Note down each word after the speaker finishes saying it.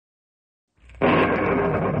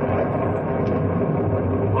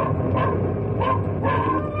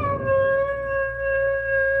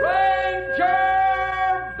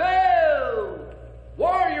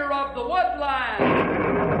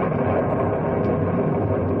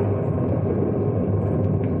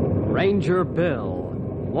Ranger Bill,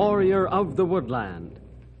 warrior of the woodland,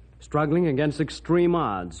 struggling against extreme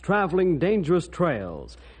odds, traveling dangerous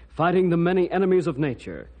trails, fighting the many enemies of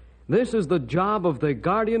nature. This is the job of the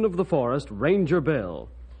guardian of the forest, Ranger Bill.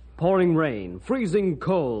 Pouring rain, freezing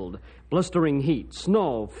cold, blistering heat,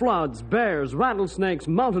 snow, floods, bears, rattlesnakes,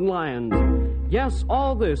 mountain lions. Yes,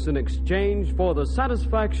 all this in exchange for the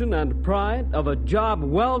satisfaction and pride of a job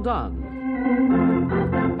well done.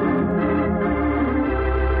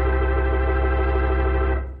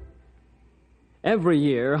 Every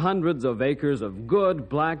year, hundreds of acres of good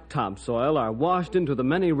black topsoil are washed into the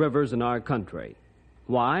many rivers in our country.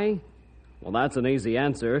 Why? Well, that's an easy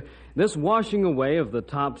answer. This washing away of the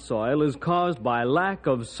topsoil is caused by lack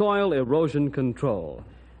of soil erosion control.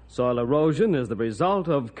 Soil erosion is the result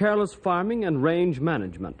of careless farming and range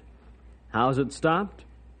management. How's it stopped?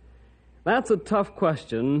 That's a tough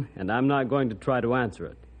question, and I'm not going to try to answer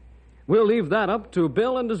it. We'll leave that up to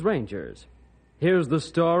Bill and his rangers. Here's the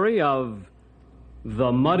story of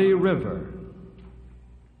the Muddy River.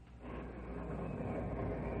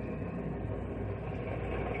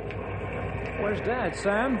 Where's Dad,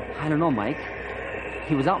 Sam? I don't know, Mike.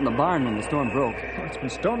 He was out in the barn when the storm broke. Oh, it's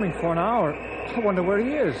been storming for an hour. I wonder where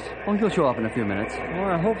he is. Oh, he'll show up in a few minutes. Oh,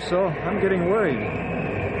 I hope so. I'm getting worried.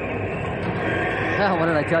 Ah, what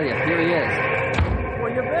did I tell you? Here he is.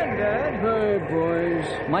 Where you been, Dad? Hey,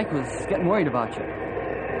 boys. Mike was getting worried about you.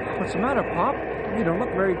 What's the matter, Pop? You don't look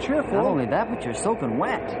very cheerful. Not only that, but you're soaking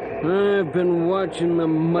wet. I've been watching the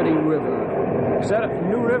Muddy River. Is that a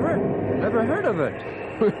new river? Never heard of it.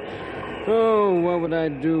 Oh, what would I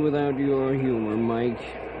do without your humor, Mike?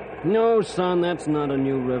 No, son, that's not a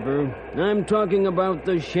new river. I'm talking about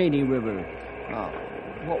the Shady River. Oh,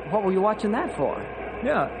 what were you watching that for?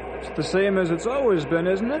 Yeah, it's the same as it's always been,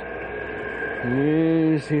 isn't it?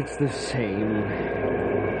 Yes, it's the same.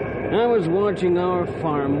 I was watching our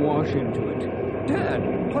farm wash into it.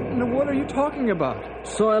 Dad, what in the world are you talking about?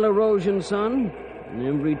 Soil erosion, son.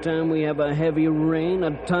 Every time we have a heavy rain,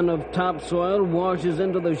 a ton of topsoil washes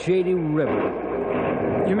into the Shady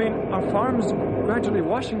River. You mean our farm's gradually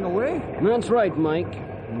washing away? That's right, Mike.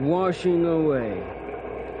 Washing away.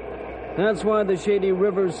 That's why the Shady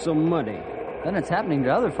River's so muddy. Then it's happening to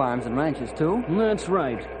other farms and ranches, too. That's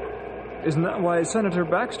right. Isn't that why Senator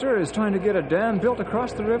Baxter is trying to get a dam built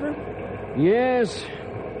across the river? Yes,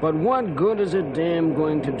 but what good is a dam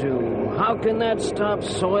going to do? How can that stop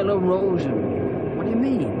soil erosion? What do you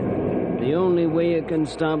mean? The only way it can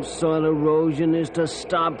stop soil erosion is to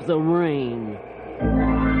stop the rain.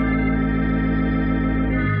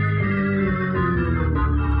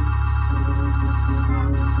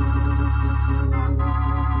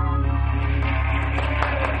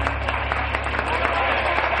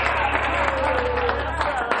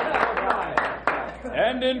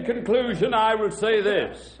 And in conclusion, I will say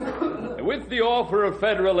this. With the offer of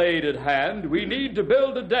federal aid at hand, we need to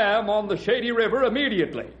build a dam on the Shady River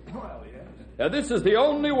immediately. Now, this is the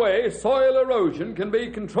only way soil erosion can be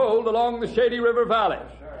controlled along the Shady River Valley.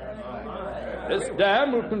 This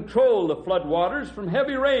dam will control the floodwaters from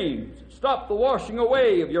heavy rains, stop the washing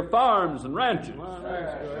away of your farms and ranches.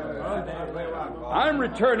 I'm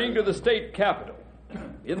returning to the state capitol.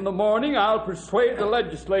 In the morning, I'll persuade the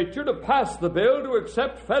legislature to pass the bill to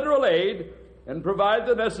accept federal aid and provide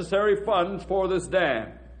the necessary funds for this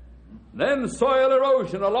dam. Then soil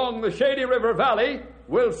erosion along the Shady River Valley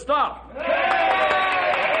will stop.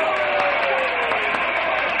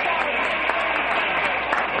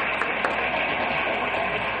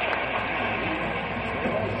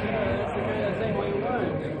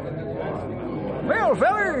 Well,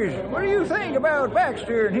 fellers, what do you think about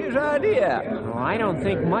Baxter and his idea? Oh, I don't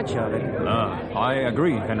think much of it. I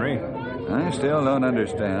agree, Henry. I still don't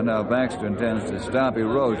understand how Baxter intends to stop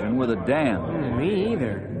erosion with a dam. Me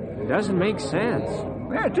either. It doesn't make sense.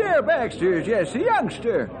 Well, tell Baxter is just a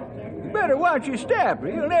youngster. You better watch your step or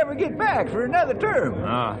you'll never get back for another term.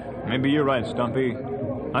 Maybe you're right, Stumpy.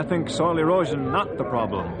 I think soil erosion not the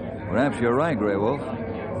problem. Perhaps you're right, Grey Wolf.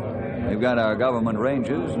 We've got our government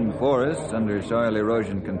ranges and forests under soil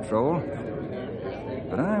erosion control.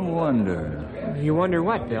 But I wonder... You wonder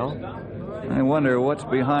what, Bill? I wonder what's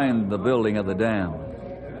behind the building of the dam.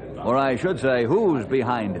 Or I should say, who's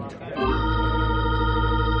behind it.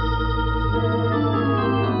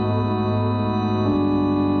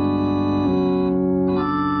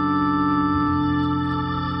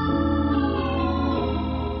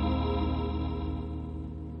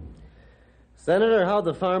 Senator, how'd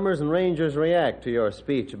the farmers and rangers react to your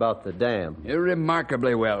speech about the dam?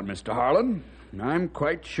 Remarkably well, Mr. Harlan. And I'm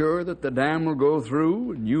quite sure that the dam will go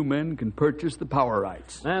through and you men can purchase the power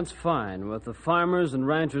rights. That's fine. With the farmers and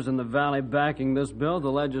ranchers in the valley backing this bill,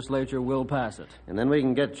 the legislature will pass it. And then we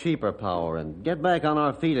can get cheaper power and get back on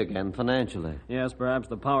our feet again financially. Yes, perhaps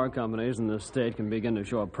the power companies in the state can begin to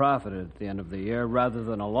show a profit at the end of the year rather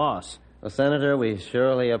than a loss. Well, Senator, we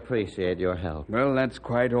surely appreciate your help. Well, that's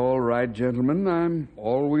quite all right, gentlemen. I'm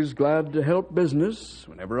always glad to help business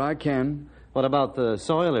whenever I can. What about the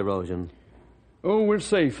soil erosion? Oh, we're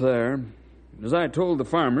safe there. As I told the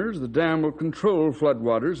farmers, the dam will control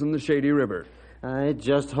floodwaters in the Shady River. I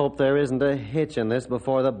just hope there isn't a hitch in this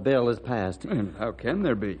before the bill is passed. And how can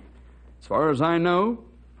there be? As far as I know,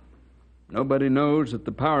 nobody knows that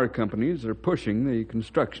the power companies are pushing the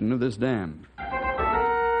construction of this dam.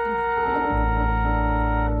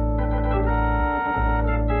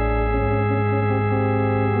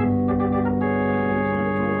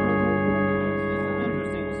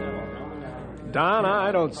 Don,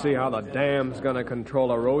 I don't see how the dam's going to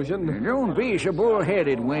control erosion. Don't be so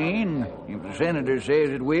bullheaded, Wayne. If the senator says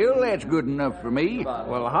it will, that's good enough for me.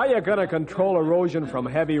 Well, how you going to control erosion from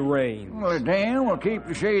heavy rain? Well, the dam will keep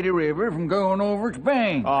the Shady River from going over its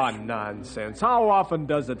banks. Oh, nonsense. How often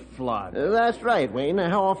does it flood? That's right, Wayne.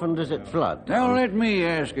 How often does it flood? Now let me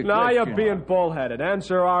ask a Now question. you're being bullheaded.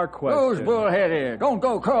 Answer our Who's question. bullheaded? Don't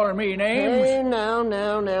go calling me names. Hey,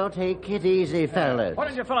 now, take it easy, fellas. Why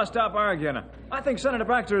don't you fellas stop arguing? I think Senator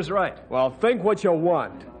Baxter is right. Well, think what you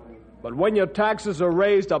want. But when your taxes are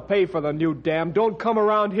raised to pay for the new dam, don't come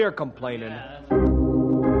around here complaining.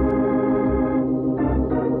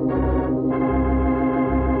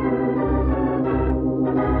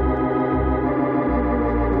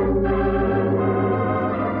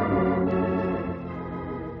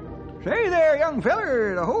 Say there, young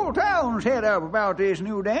feller, the whole town's head up about this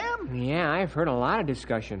new dam. Yeah, I've heard a lot of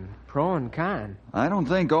discussion, pro and con. I don't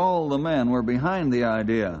think all the men were behind the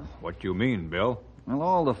idea. What do you mean, Bill? Well,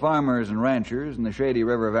 all the farmers and ranchers in the Shady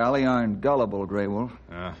River Valley aren't gullible, Grey Wolf.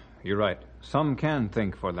 You're right. Some can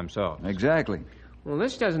think for themselves. Exactly. Well,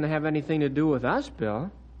 this doesn't have anything to do with us, Bill.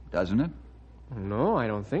 Doesn't it? No, I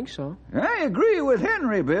don't think so. I agree with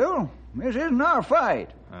Henry, Bill. This isn't our fight.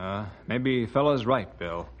 Maybe fella's right,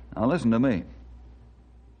 Bill. Now listen to me.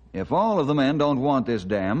 If all of the men don't want this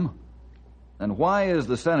dam, then why is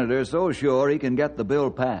the senator so sure he can get the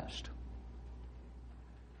bill passed?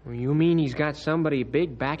 Well, you mean he's got somebody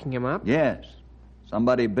big backing him up? Yes.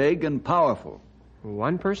 Somebody big and powerful.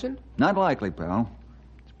 One person? Not likely, pal.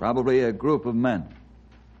 It's probably a group of men.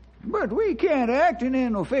 But we can't act in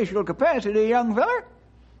an official capacity, young feller.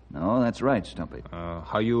 No, that's right, Stumpy.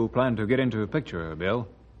 How you plan to get into the picture, Bill?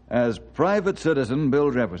 As private citizen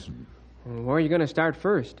Bill Jefferson. Well, where are you going to start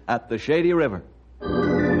first? At the Shady River.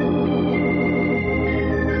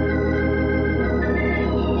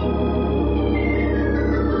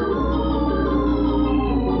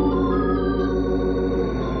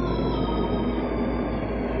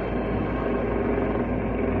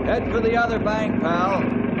 Head for the other bank, pal.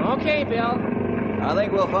 Okay, Bill. I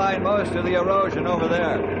think we'll find most of the erosion over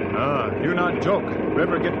there. You not joke.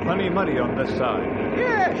 River get plenty muddy on this side.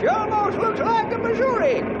 Yes, she almost looks like the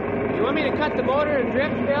Missouri. You want me to cut the motor and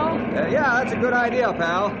drift, Bill? Yeah, that's a good idea,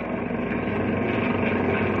 pal.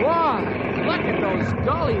 Boy, look at those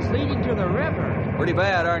gullies leading to the river. Pretty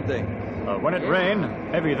bad, aren't they? When it rain,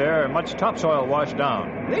 heavy there, much topsoil washed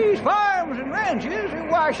down. These farms and ranches are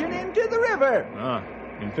washing into the river.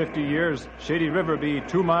 In 50 years, Shady River be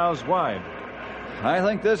 2 miles wide. I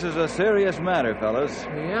think this is a serious matter, fellas.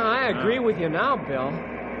 Yeah, I agree with you now, Bill.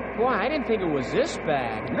 Boy, I didn't think it was this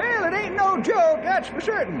bad. Well, it ain't no joke, that's for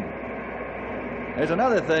certain. There's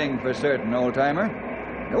another thing for certain, old-timer.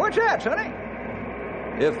 Now, what's that, Sonny?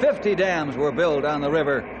 If 50 dams were built on the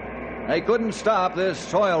river, they couldn't stop this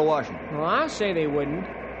soil washing. Well, I'll say they wouldn't.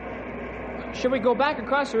 Should we go back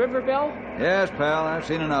across the river, Bill? Yes, pal, I've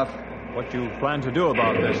seen enough. What you plan to do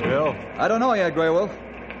about this, Bill? I don't know yet, Grey Wolf.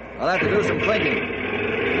 I'll have to do some thinking.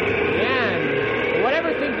 Yeah, and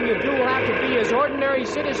whatever thinking you do will have to be as ordinary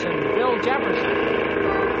citizen, Bill Jefferson.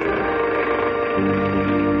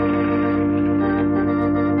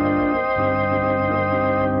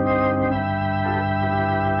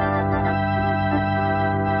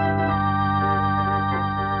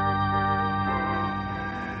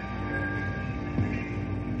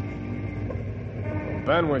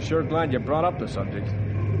 Ben, we're sure glad you brought up the subject.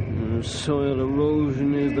 Soil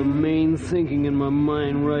erosion is the main thinking in my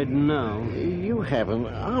mind right now. You have an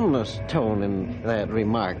ominous tone in that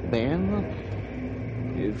remark, Ben.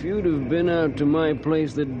 If you'd have been out to my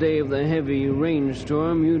place the day of the heavy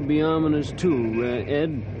rainstorm, you'd be ominous too,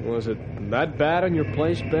 Ed. Was it that bad in your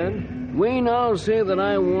place, Ben? Wayne, I'll say that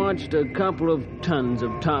I watched a couple of tons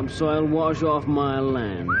of topsoil wash off my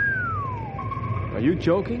land. Are you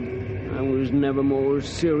joking? I was never more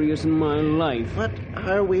serious in my life. What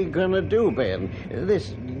are we gonna do, Ben?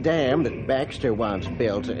 This dam that Baxter wants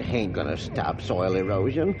built ain't gonna stop soil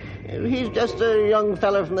erosion. He's just a young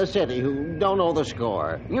fella from the city who don't know the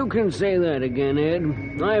score. You can say that again,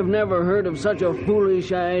 Ed. I've never heard of such a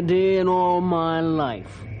foolish idea in all my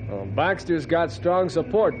life. Well, Baxter's got strong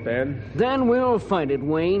support, Ben. Then we'll fight it,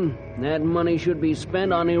 Wayne. That money should be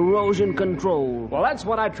spent on erosion control. Well, that's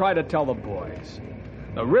what I try to tell the boys.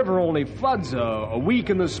 The river only floods a week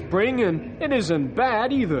in the spring, and it isn't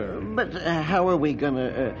bad either. But how are we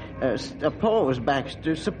gonna oppose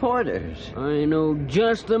Baxter's supporters? I know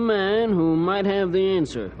just the man who might have the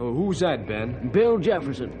answer. Oh, who's that, Ben? Bill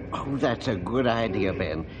Jefferson. Oh, that's a good idea,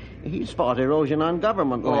 Ben. He's fought erosion on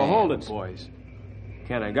government Oh, lands. hold it, boys.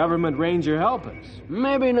 Can a government ranger help us?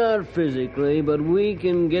 Maybe not physically, but we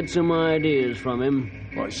can get some ideas from him.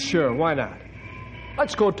 Well, sure, why not?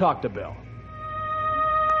 Let's go talk to Bill.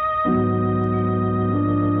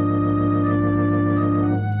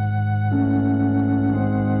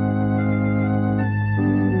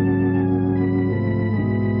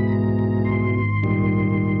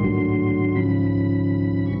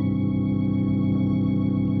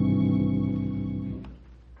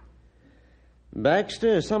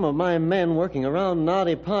 Baxter, some of my men working around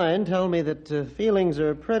Knotty Pine tell me that feelings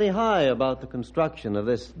are pretty high about the construction of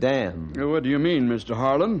this dam. What do you mean, Mr.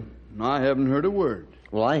 Harlan? I haven't heard a word.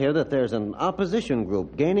 Well, I hear that there's an opposition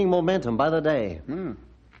group gaining momentum by the day. I'll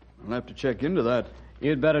have to check into that.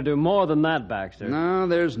 You'd better do more than that, Baxter. No,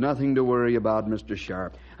 there's nothing to worry about, Mr.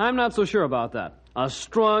 Sharp. I'm not so sure about that. A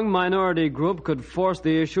strong minority group could force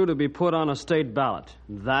the issue to be put on a state ballot.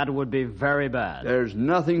 That would be very bad. There's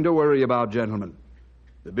nothing to worry about, gentlemen.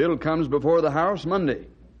 The bill comes before the House Monday.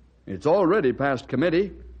 It's already passed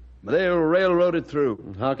committee, but they'll railroad it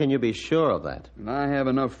through. How can you be sure of that? And I have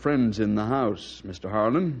enough friends in the House, Mr.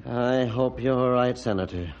 Harlan. I hope you're right,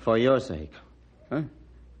 Senator, for your sake. Huh?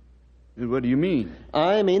 What do you mean?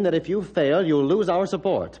 I mean that if you fail, you'll lose our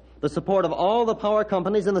support. The support of all the power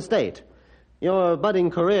companies in the state. Your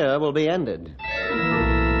budding career will be ended.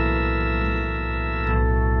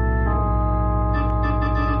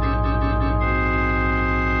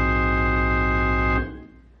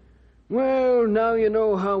 Well, now you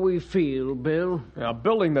know how we feel, Bill. Now,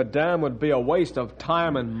 building the dam would be a waste of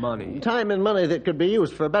time and money. Time and money that could be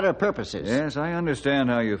used for better purposes. Yes, I understand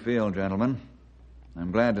how you feel, gentlemen.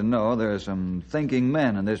 I'm glad to know there are some thinking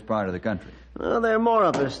men in this part of the country. Well, there are more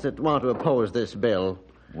of us that want to oppose this bill.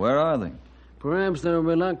 Where are they? Perhaps they're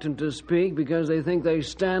reluctant to speak because they think they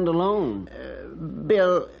stand alone.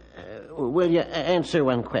 Bill, will you answer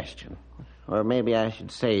one question? Or maybe I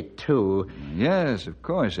should say two. Yes, of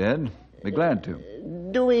course, Ed. Be glad to.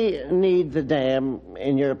 Do we need the dam,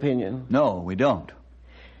 in your opinion? No, we don't.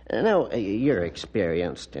 Now, you're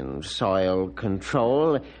experienced in soil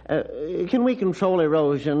control. Can we control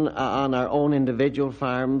erosion on our own individual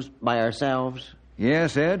farms by ourselves?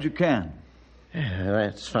 Yes, Ed, you can.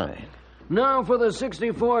 That's fine. Now for the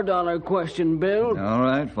 $64 question, Bill. All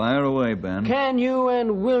right, fire away, Ben. Can you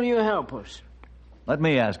and will you help us? Let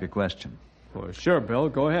me ask a question. Well, sure, Bill,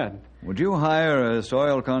 go ahead. Would you hire a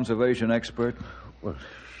soil conservation expert? Well,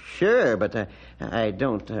 sure, but I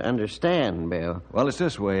don't understand, Bill. Well, it's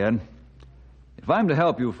this way, Ed. If I'm to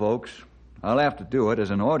help you folks, I'll have to do it as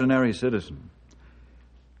an ordinary citizen.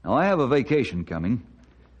 Now, I have a vacation coming.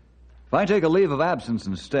 If I take a leave of absence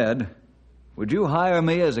instead, would you hire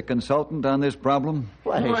me as a consultant on this problem?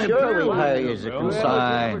 Why, sure we'll hire you as a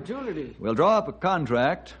consultant. Fine. We'll draw up a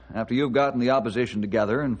contract after you've gotten the opposition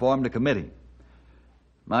together and formed a committee.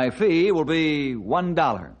 My fee will be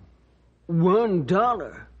 $1.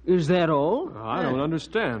 $1? Is that all? I don't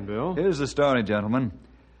understand, Bill. Here's the story, gentlemen.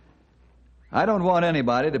 I don't want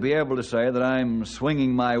anybody to be able to say that I'm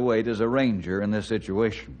swinging my weight as a ranger in this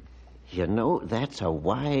situation. You know, that's a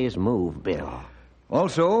wise move, Bill.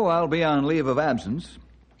 Also, I'll be on leave of absence,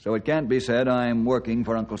 so it can't be said I'm working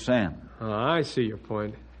for Uncle Sam. I see your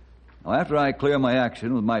point. Now, after I clear my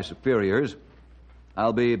action with my superiors,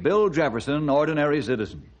 I'll be Bill Jefferson, ordinary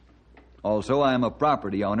citizen. Also, I'm a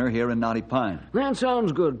property owner here in Knotty Pine. That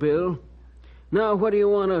sounds good, Bill. Now, what do you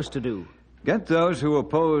want us to do? Get those who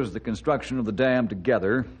oppose the construction of the dam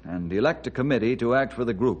together and elect a committee to act for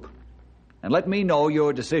the group. And let me know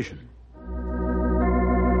your decision.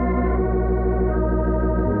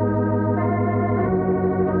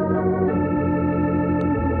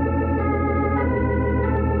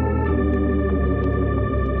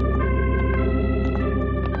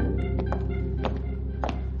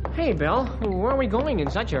 Hey, Hey, Bill, where are we going in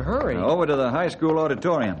such a hurry? Over to the high school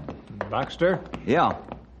auditorium. Baxter? Yeah.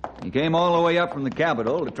 He came all the way up from the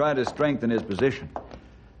Capitol to try to strengthen his position.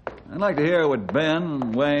 I'd like to hear what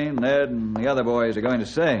Ben, Wayne, Ed, and the other boys are going to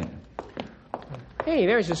say. Hey,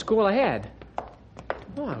 there's the school ahead.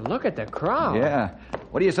 Oh, look at the crowd. Yeah.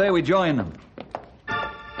 What do you say we join them?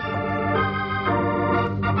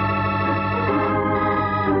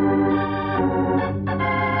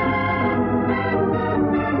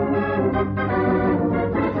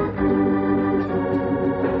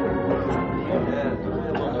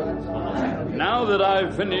 Now that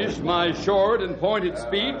I've finished my short and pointed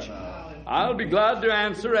speech, I'll be glad to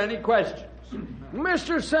answer any questions.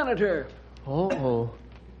 Mr. Senator. Uh-oh.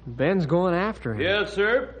 Ben's going after him. Yes,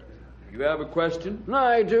 sir. You have a question?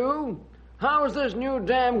 I do. How is this new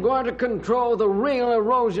dam going to control the real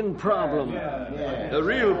erosion problem? The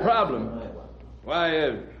real problem?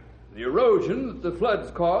 Why, the erosion that the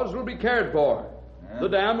floods cause will be cared for. The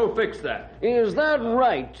dam will fix that. Is that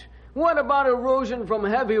right? What about erosion from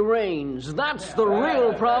heavy rains? That's the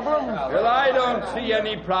real problem. Well, I don't see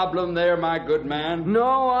any problem there, my good man.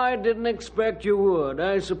 No, I didn't expect you would.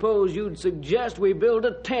 I suppose you'd suggest we build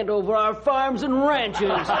a tent over our farms and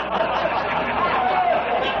ranches.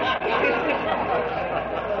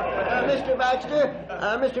 Mr.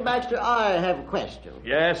 Baxter, I have a question.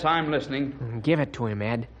 Yes, I'm listening. Give it to him,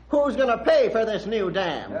 Ed. Who's going to pay for this new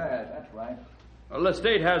dam? Yeah, that's right. Well, the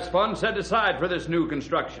state has funds set aside for this new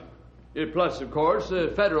construction. Plus, of course,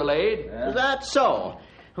 federal aid. That's so.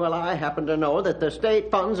 Well, I happen to know that the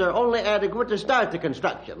state funds are only adequate to start the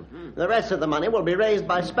construction. The rest of the money will be raised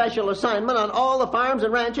by special assignment on all the farms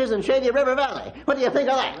and ranches in Shady River Valley. What do you think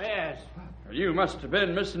of that? Yes. You must have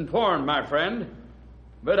been misinformed, my friend.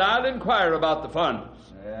 But I'll inquire about the funds.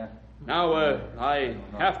 Yeah. Now, I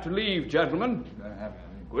have to leave, gentlemen.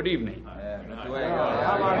 Good evening.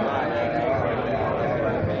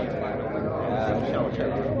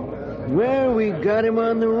 Well, we got him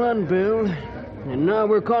on the run, Bill. And now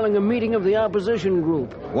we're calling a meeting of the opposition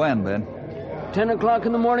group. When, Ben? 10 o'clock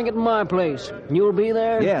in the morning at my place. You'll be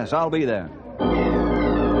there? Yes, I'll be there.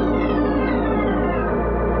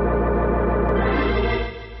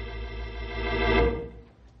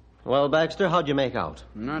 Well, Baxter, how'd you make out?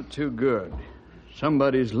 Not too good.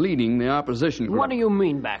 Somebody's leading the opposition group. What do you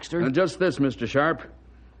mean, Baxter? Just this, Mr. Sharp.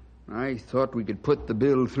 I thought we could put the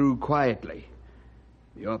bill through quietly.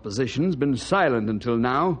 The opposition's been silent until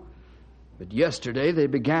now, but yesterday they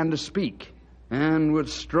began to speak, and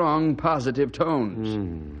with strong, positive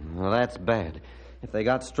tones. Well, that's bad. If they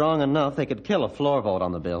got strong enough, they could kill a floor vote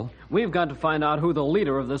on the bill. We've got to find out who the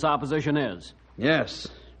leader of this opposition is. Yes.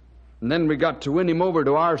 And then we got to win him over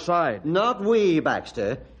to our side. Not we,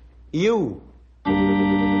 Baxter. You.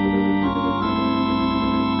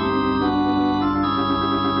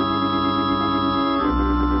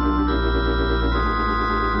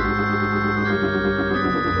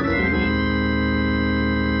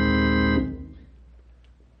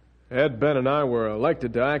 Ed, Ben, and I were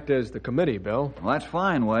elected to act as the committee, Bill. Well, that's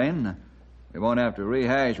fine, Wayne. We won't have to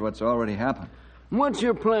rehash what's already happened. What's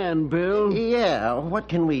your plan, Bill? Yeah, what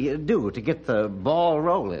can we do to get the ball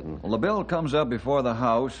rolling? Well, the bill comes up before the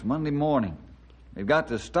House Monday morning. We've got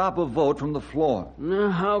to stop a vote from the floor. Now,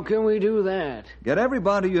 how can we do that? Get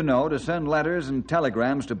everybody you know to send letters and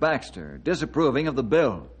telegrams to Baxter disapproving of the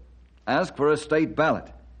bill. Ask for a state ballot.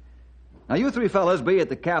 Now, you three fellas be at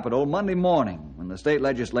the Capitol Monday morning when the state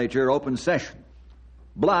legislature opens session.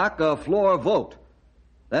 Block a floor vote.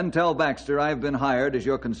 Then tell Baxter I've been hired as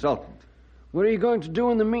your consultant. What are you going to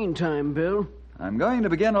do in the meantime, Bill? I'm going to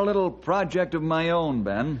begin a little project of my own,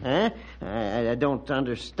 Ben. Huh? I don't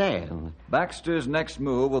understand. Baxter's next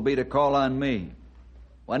move will be to call on me.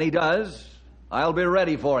 When he does, I'll be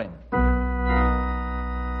ready for him.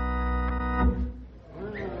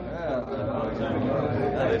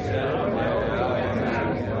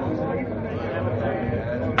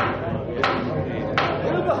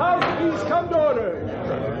 Will the House please come to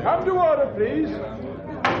order? Come to order, please.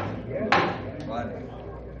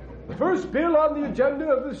 The first bill on the agenda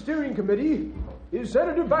of the steering committee is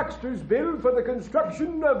Senator Baxter's bill for the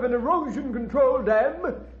construction of an erosion control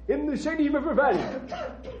dam in the Shady River Valley.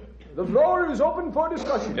 The floor is open for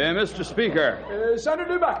discussion. Mr. Speaker.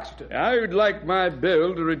 Senator Baxter. I would like my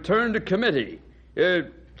bill to return to committee.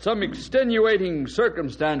 Some extenuating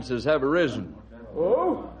circumstances have arisen.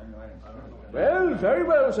 Oh? Well, very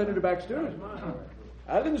well, Senator Baxter.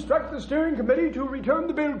 I'll instruct the steering committee to return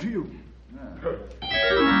the bill to you.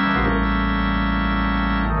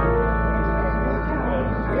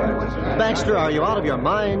 Baxter, are you out of your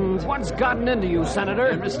mind? What's gotten into you,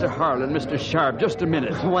 Senator? Mr. Harlan, Mr. Sharp, just a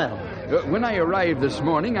minute. Well, When I arrived this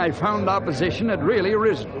morning, I found opposition had really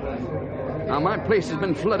arisen. Now, my place has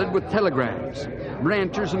been flooded with telegrams.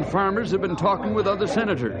 Ranchers and farmers have been talking with other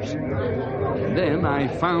senators. And then I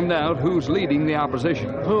found out who's leading the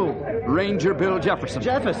opposition. who? Ranger Bill Jefferson.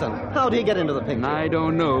 Jefferson. How'd he get into the picture? I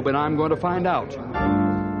don't know, but I'm going to find out.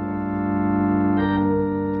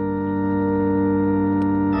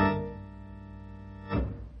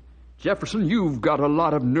 Jefferson, you've got a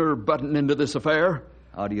lot of nerve butting into this affair.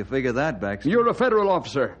 How do you figure that, Baxter? You're a federal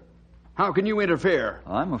officer. How can you interfere?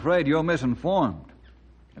 I'm afraid you're misinformed.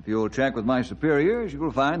 If you'll check with my superiors,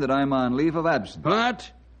 you'll find that I'm on leave of absence.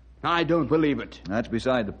 What? I don't believe it. That's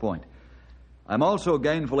beside the point. I'm also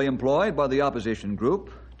gainfully employed by the opposition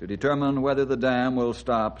group to determine whether the dam will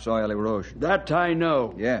stop soil erosion. That I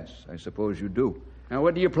know. Yes, I suppose you do. Now,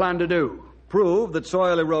 what do you plan to do? Prove that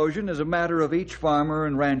soil erosion is a matter of each farmer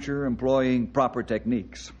and rancher employing proper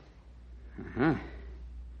techniques. Uh-huh.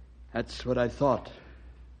 That's what I thought.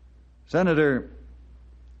 Senator,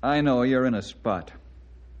 I know you're in a spot.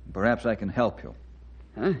 Perhaps I can help you.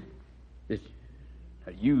 Huh?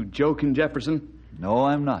 Are you joking, Jefferson? No,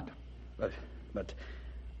 I'm not.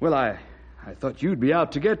 Well, I thought you'd be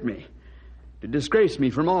out to get me, to disgrace me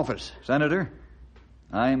from office. Senator,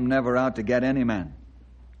 I'm never out to get any man.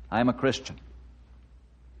 I'm a Christian.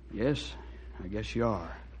 Yes, I guess you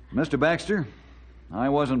are. Mr. Baxter, I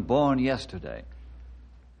wasn't born yesterday.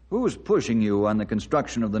 Who's pushing you on the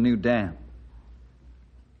construction of the new dam?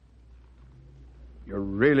 You're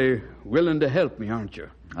really willing to help me, aren't you?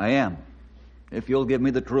 I am, if you'll give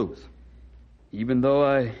me the truth. Even though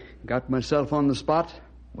I got myself on the spot?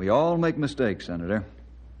 We all make mistakes, Senator,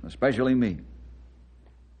 especially me.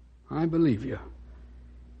 I believe you.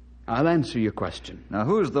 I'll answer your question. Now,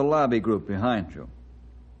 who's the lobby group behind you?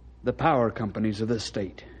 The power companies of this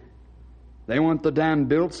state. They want the dam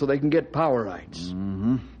built so they can get power rights.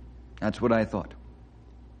 Mm-hmm. That's what I thought.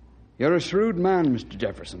 You're a shrewd man, Mr.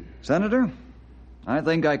 Jefferson. Senator, I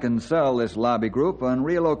think I can sell this lobby group on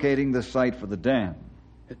relocating the site for the dam.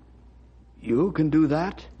 You can do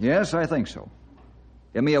that? Yes, I think so.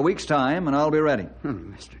 Give me a week's time and I'll be ready.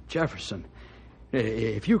 Mr. Jefferson,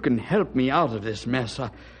 if you can help me out of this mess,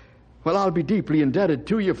 I'll be deeply indebted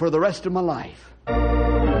to you for the rest of my life.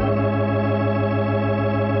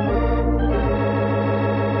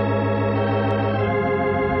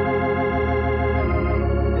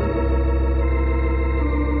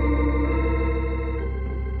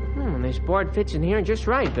 This board fits in here just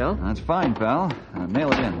right, Bill. That's fine, pal.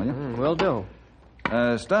 Nail it in, will you? Will do.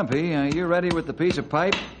 Stumpy, are you ready with the piece of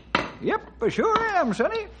pipe? Yep, sure am,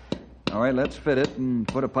 Sonny. All right, let's fit it and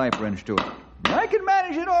put a pipe wrench to it. I can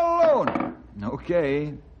manage it all alone. Okay.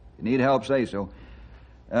 If you need help, say so.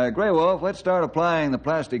 Grey Wolf, let's start applying the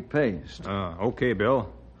plastic paste. Okay,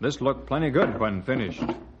 Bill. This looked plenty good when finished.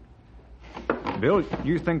 Bill,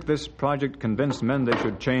 you think this project convinced men they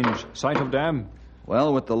should change site of dam?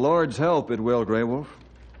 Well, with the Lord's help, it will, Grey Wolf.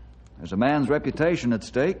 There's a man's reputation at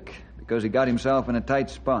stake because he got himself in a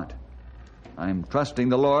tight spot. I'm trusting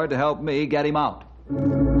the Lord to help me get him out.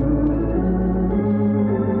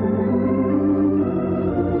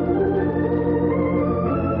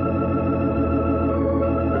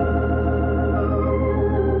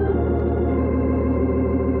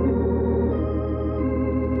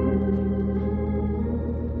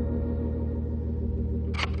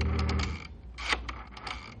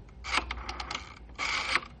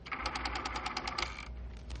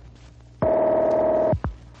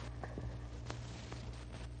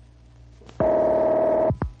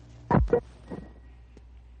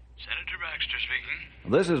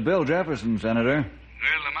 This is Bill Jefferson, Senator.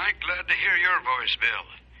 Well, am I glad to hear your voice, Bill.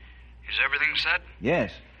 Is everything set?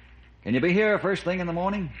 Yes. Can you be here first thing in the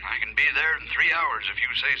morning? I can be there in 3 hours if you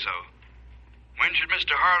say so. When should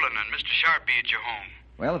Mr. Harlan and Mr. Sharp be at your home?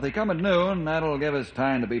 Well, if they come at noon, that'll give us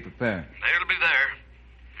time to be prepared. They'll be there.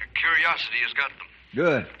 Their curiosity has got them.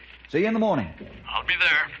 Good. See you in the morning. I'll be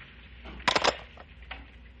there.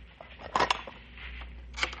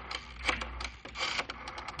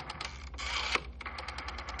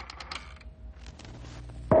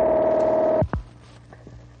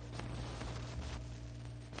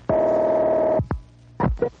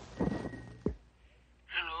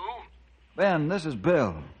 Ben, this is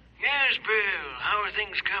Bill. Yes, Bill. How are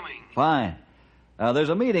things coming? Fine. There's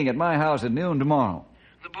a meeting at my house at noon tomorrow.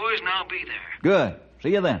 The boys and I'll be there. Good.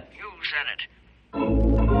 See you then. You said it.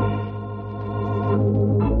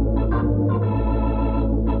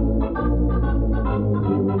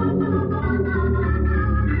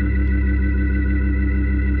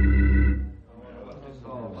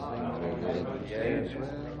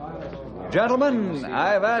 Gentlemen,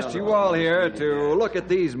 I've asked you all here to look at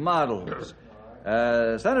these models.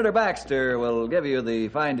 Senator Baxter will give you the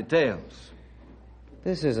fine details.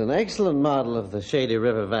 This is an excellent model of the Shady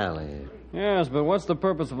River Valley. Yes, but what's the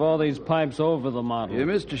purpose of all these pipes over the model?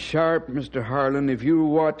 Mr. Sharp, Mr. Harlan, if you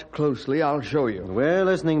watch closely, I'll show you. We're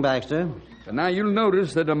listening, Baxter. And now you'll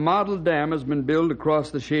notice that a model dam has been built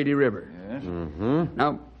across the Shady River. Yes. Mm-hmm.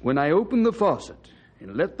 Now, when I open the faucet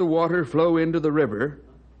and let the water flow into the river,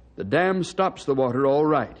 the dam stops the water all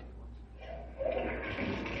right.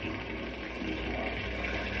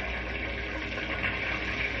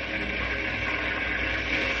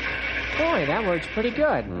 Boy, that works pretty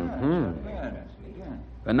good. Mm-hmm.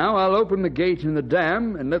 And now I'll open the gate in the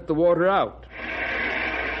dam and let the water out.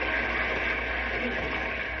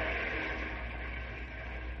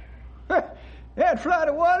 That flood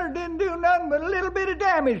of water didn't do nothing but a little bit of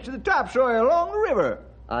damage to the topsoil along the river.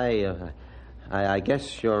 I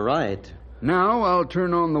guess you're right. Now I'll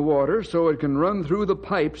turn on the water so it can run through the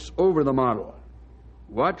pipes over the model.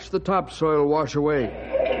 Watch the topsoil wash away.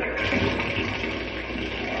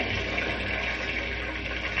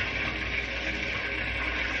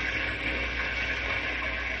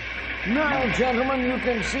 Now, gentlemen, you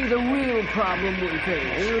can see the real problem we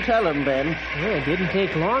face. You tell him, Ben. Well, it didn't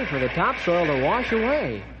take long for the topsoil to wash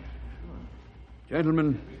away.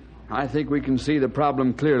 Gentlemen, I think we can see the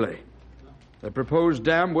problem clearly. The proposed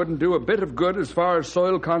dam wouldn't do a bit of good as far as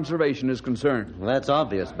soil conservation is concerned. Well, that's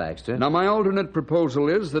obvious, Baxter. Now, my alternate proposal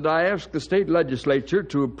is that I ask the state legislature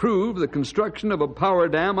to approve the construction of a power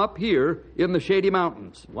dam up here in the Shady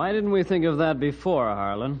Mountains. Why didn't we think of that before,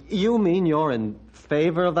 Harlan? You mean you're in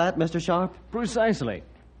favor of that, Mr. Sharp? Precisely.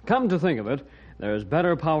 Come to think of it, there's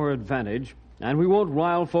better power advantage, and we won't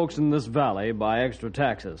rile folks in this valley by extra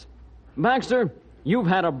taxes. Baxter, you've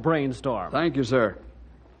had a brainstorm. Thank you, sir.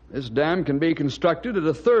 This dam can be constructed at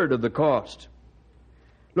a third of the cost.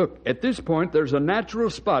 Look, at this point, there's a natural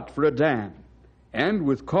spot for a dam. And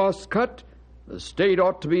with costs cut, the state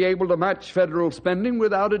ought to be able to match federal spending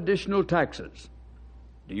without additional taxes.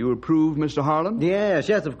 Do you approve, Mr. Harlan? Yes,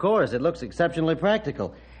 of course. It looks exceptionally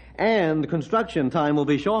practical. And the construction time will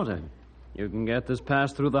be shorter. You can get this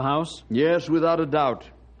passed through the House? Yes, without a doubt.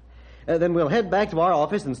 Then we'll head back to our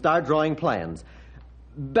office and start drawing plans.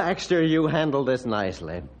 Baxter, you handled this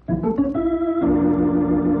nicely.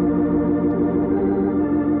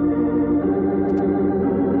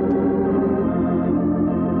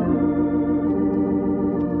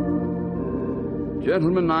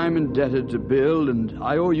 Gentlemen, I'm indebted to Bill, and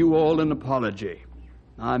I owe you all an apology.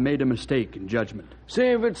 I made a mistake in judgment.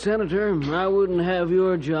 Save it, Senator. I wouldn't have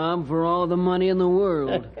your job for all the money in the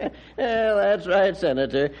world. Well, that's right,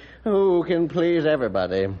 Senator. Who can please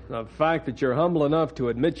everybody? The fact that you're humble enough to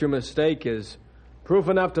admit your mistake is proof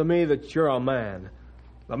enough to me that you're a man.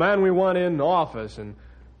 The man we want in office. And,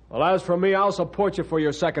 well, as for me, I'll support you for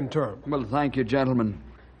your second term. Well, thank you, gentlemen.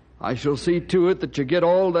 I shall see to it that you get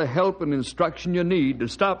all the help and instruction you need to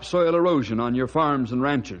stop soil erosion on your farms and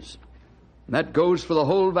ranches. That goes for the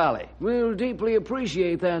whole valley. We'll deeply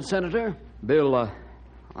appreciate that, Senator. Bill,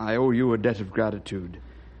 I owe you a debt of gratitude.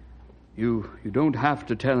 You don't have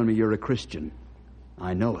to tell me you're a Christian.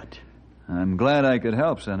 I know it. I'm glad I could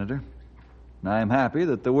help, Senator. I'm happy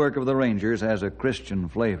that the work of the Rangers has a Christian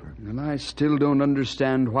flavor. And I still don't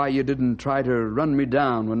understand why you didn't try to run me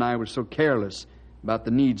down when I was so careless about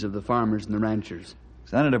the needs of the farmers and the ranchers.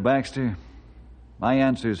 Senator Baxter, my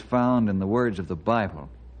answer's found in the words of the Bible.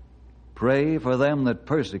 Pray for them that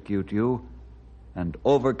persecute you, and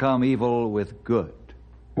overcome evil with good.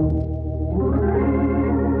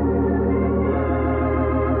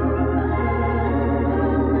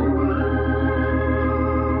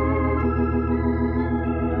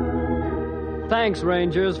 Thanks,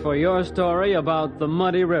 Rangers, for your story about the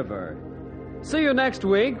Muddy River. See you next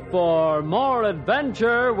week for more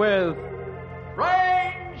adventure with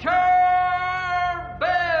Ranger!